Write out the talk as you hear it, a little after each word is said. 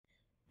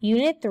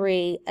Unit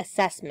 3,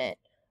 Assessment,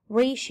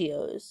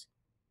 Ratios.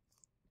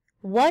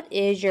 What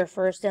is your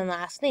first and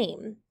last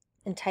name?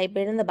 And type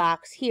it in the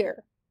box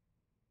here.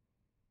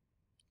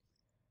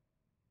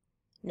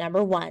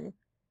 Number 1.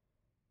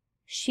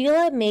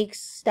 Sheila makes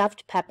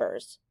stuffed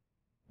peppers.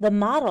 The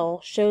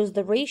model shows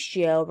the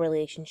ratio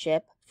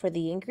relationship for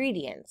the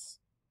ingredients.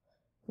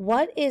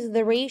 What is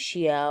the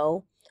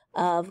ratio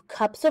of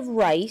cups of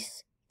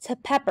rice to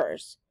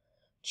peppers?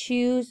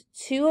 Choose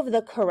 2 of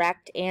the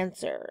correct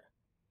answer.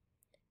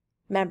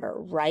 Remember,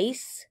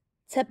 rice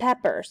to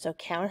pepper, so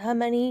count how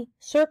many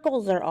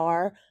circles there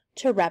are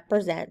to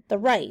represent the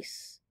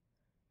rice.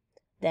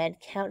 Then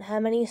count how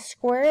many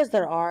squares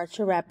there are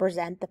to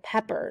represent the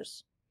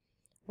peppers.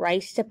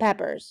 Rice to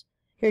peppers.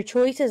 Your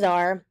choices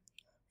are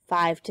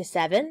 5 to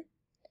 7,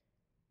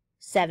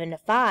 7 to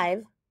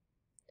 5,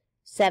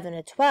 7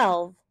 to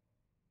 12,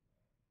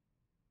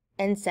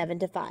 and 7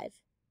 to 5.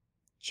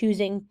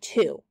 Choosing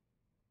 2.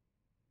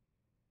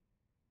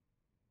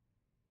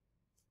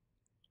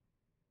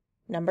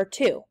 Number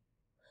 2.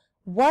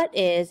 What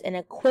is an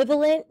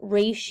equivalent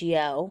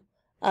ratio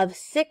of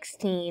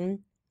 16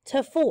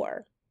 to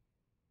 4?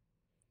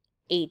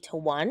 8 to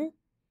 1,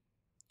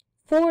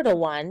 4 to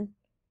 1,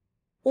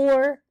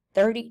 or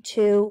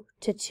 32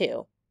 to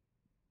 2?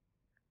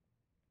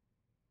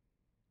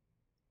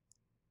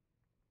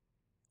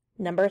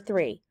 Number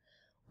 3.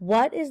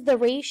 What is the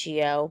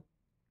ratio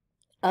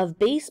of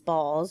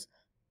baseballs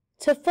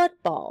to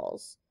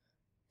footballs?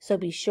 So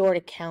be sure to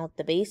count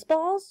the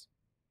baseballs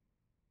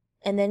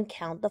and then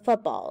count the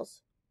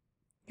footballs.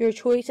 Your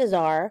choices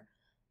are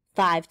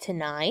 5 to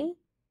 9,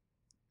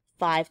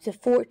 5 to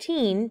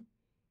 14,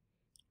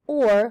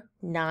 or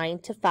 9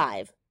 to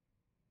 5.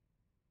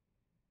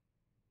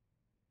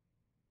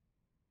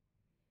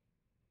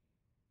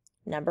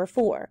 Number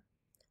 4.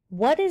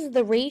 What is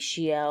the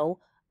ratio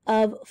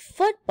of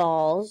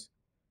footballs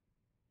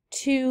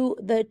to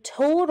the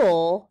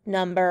total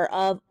number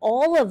of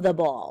all of the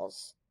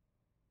balls?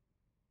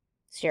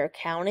 So you're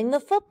counting the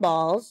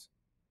footballs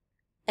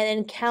and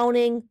then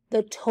counting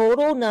the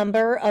total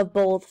number of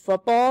both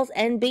footballs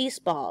and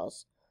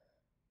baseballs.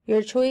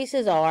 Your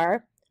choices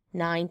are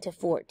 9 to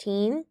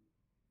 14,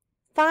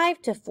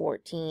 5 to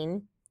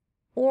 14,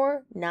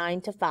 or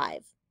 9 to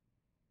 5.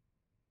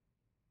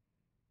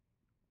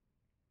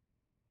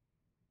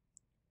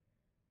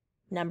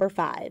 Number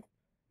 5.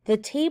 The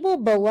table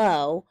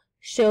below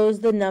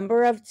shows the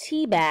number of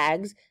tea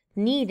bags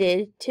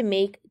needed to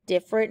make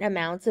different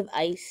amounts of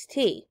iced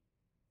tea.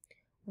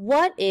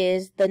 What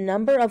is the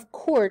number of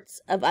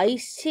quarts of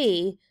iced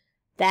tea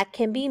that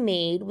can be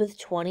made with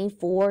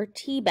 24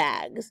 tea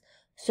bags?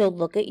 So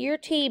look at your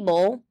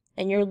table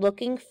and you're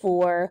looking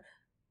for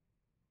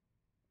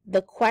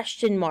the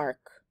question mark.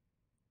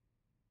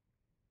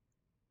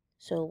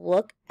 So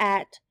look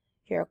at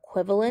your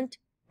equivalent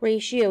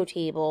ratio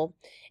table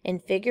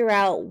and figure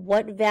out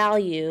what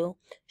value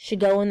should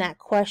go in that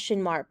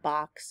question mark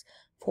box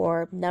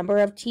for number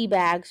of tea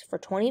bags for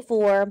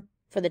 24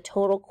 for the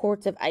total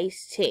quarts of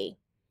iced tea.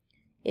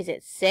 Is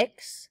it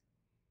 6,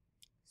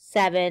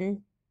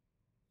 7,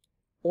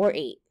 or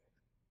 8?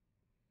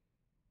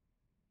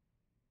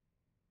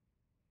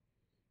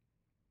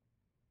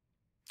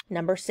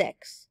 Number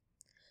 6.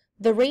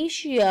 The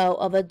ratio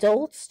of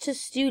adults to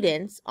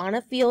students on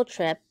a field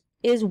trip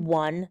is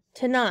 1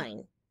 to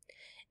 9.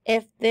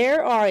 If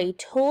there are a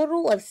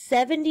total of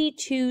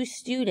 72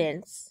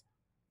 students,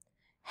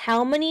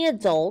 how many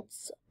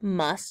adults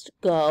must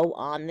go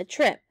on the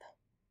trip?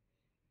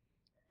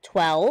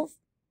 12,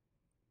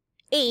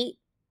 8,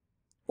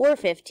 or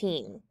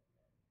 15?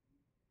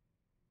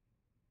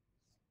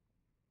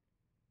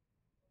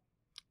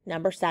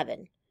 Number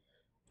 7.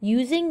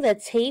 Using the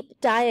tape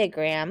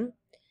diagram,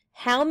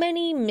 how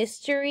many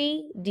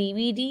mystery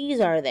DVDs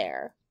are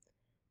there?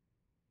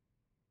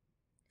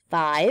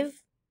 5,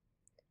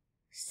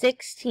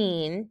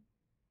 16,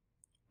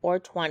 or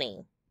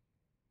 20?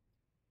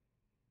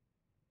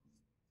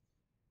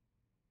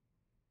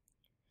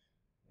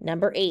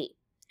 Number 8.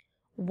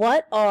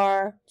 What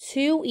are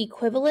 2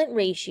 equivalent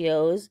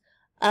ratios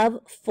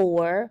of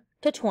 4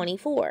 to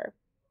 24?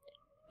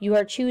 You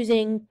are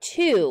choosing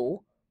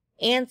 2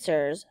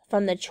 answers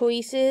from the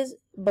choices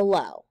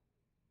below.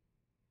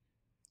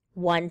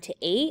 1 to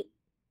 8,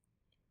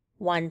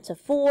 1 to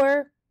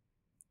 4,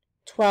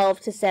 12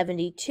 to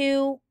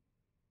 72,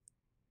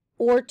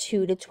 or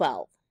 2 to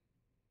 12.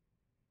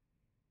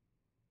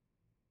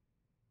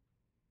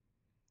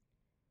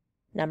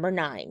 Number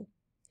 9.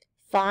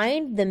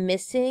 Find the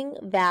missing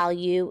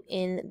value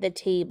in the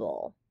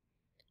table.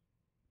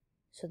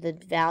 So the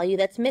value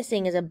that's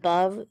missing is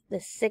above the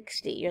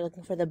 60. You're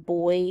looking for the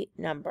boy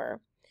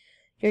number.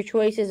 Your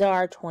choices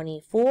are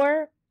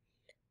 24,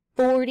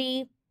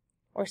 40,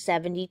 or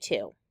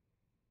 72.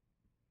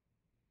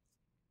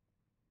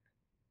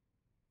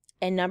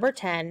 And number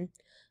 10,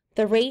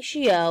 the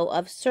ratio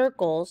of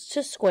circles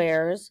to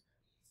squares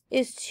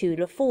is 2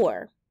 to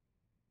 4.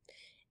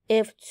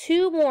 If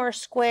 2 more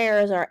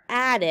squares are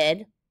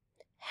added,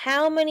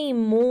 how many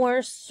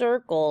more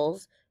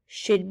circles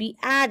should be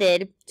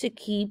added to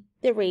keep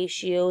the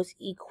ratios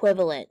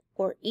equivalent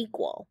or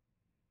equal?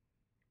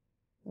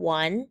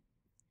 1,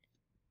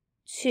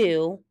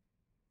 2,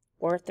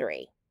 or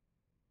 3?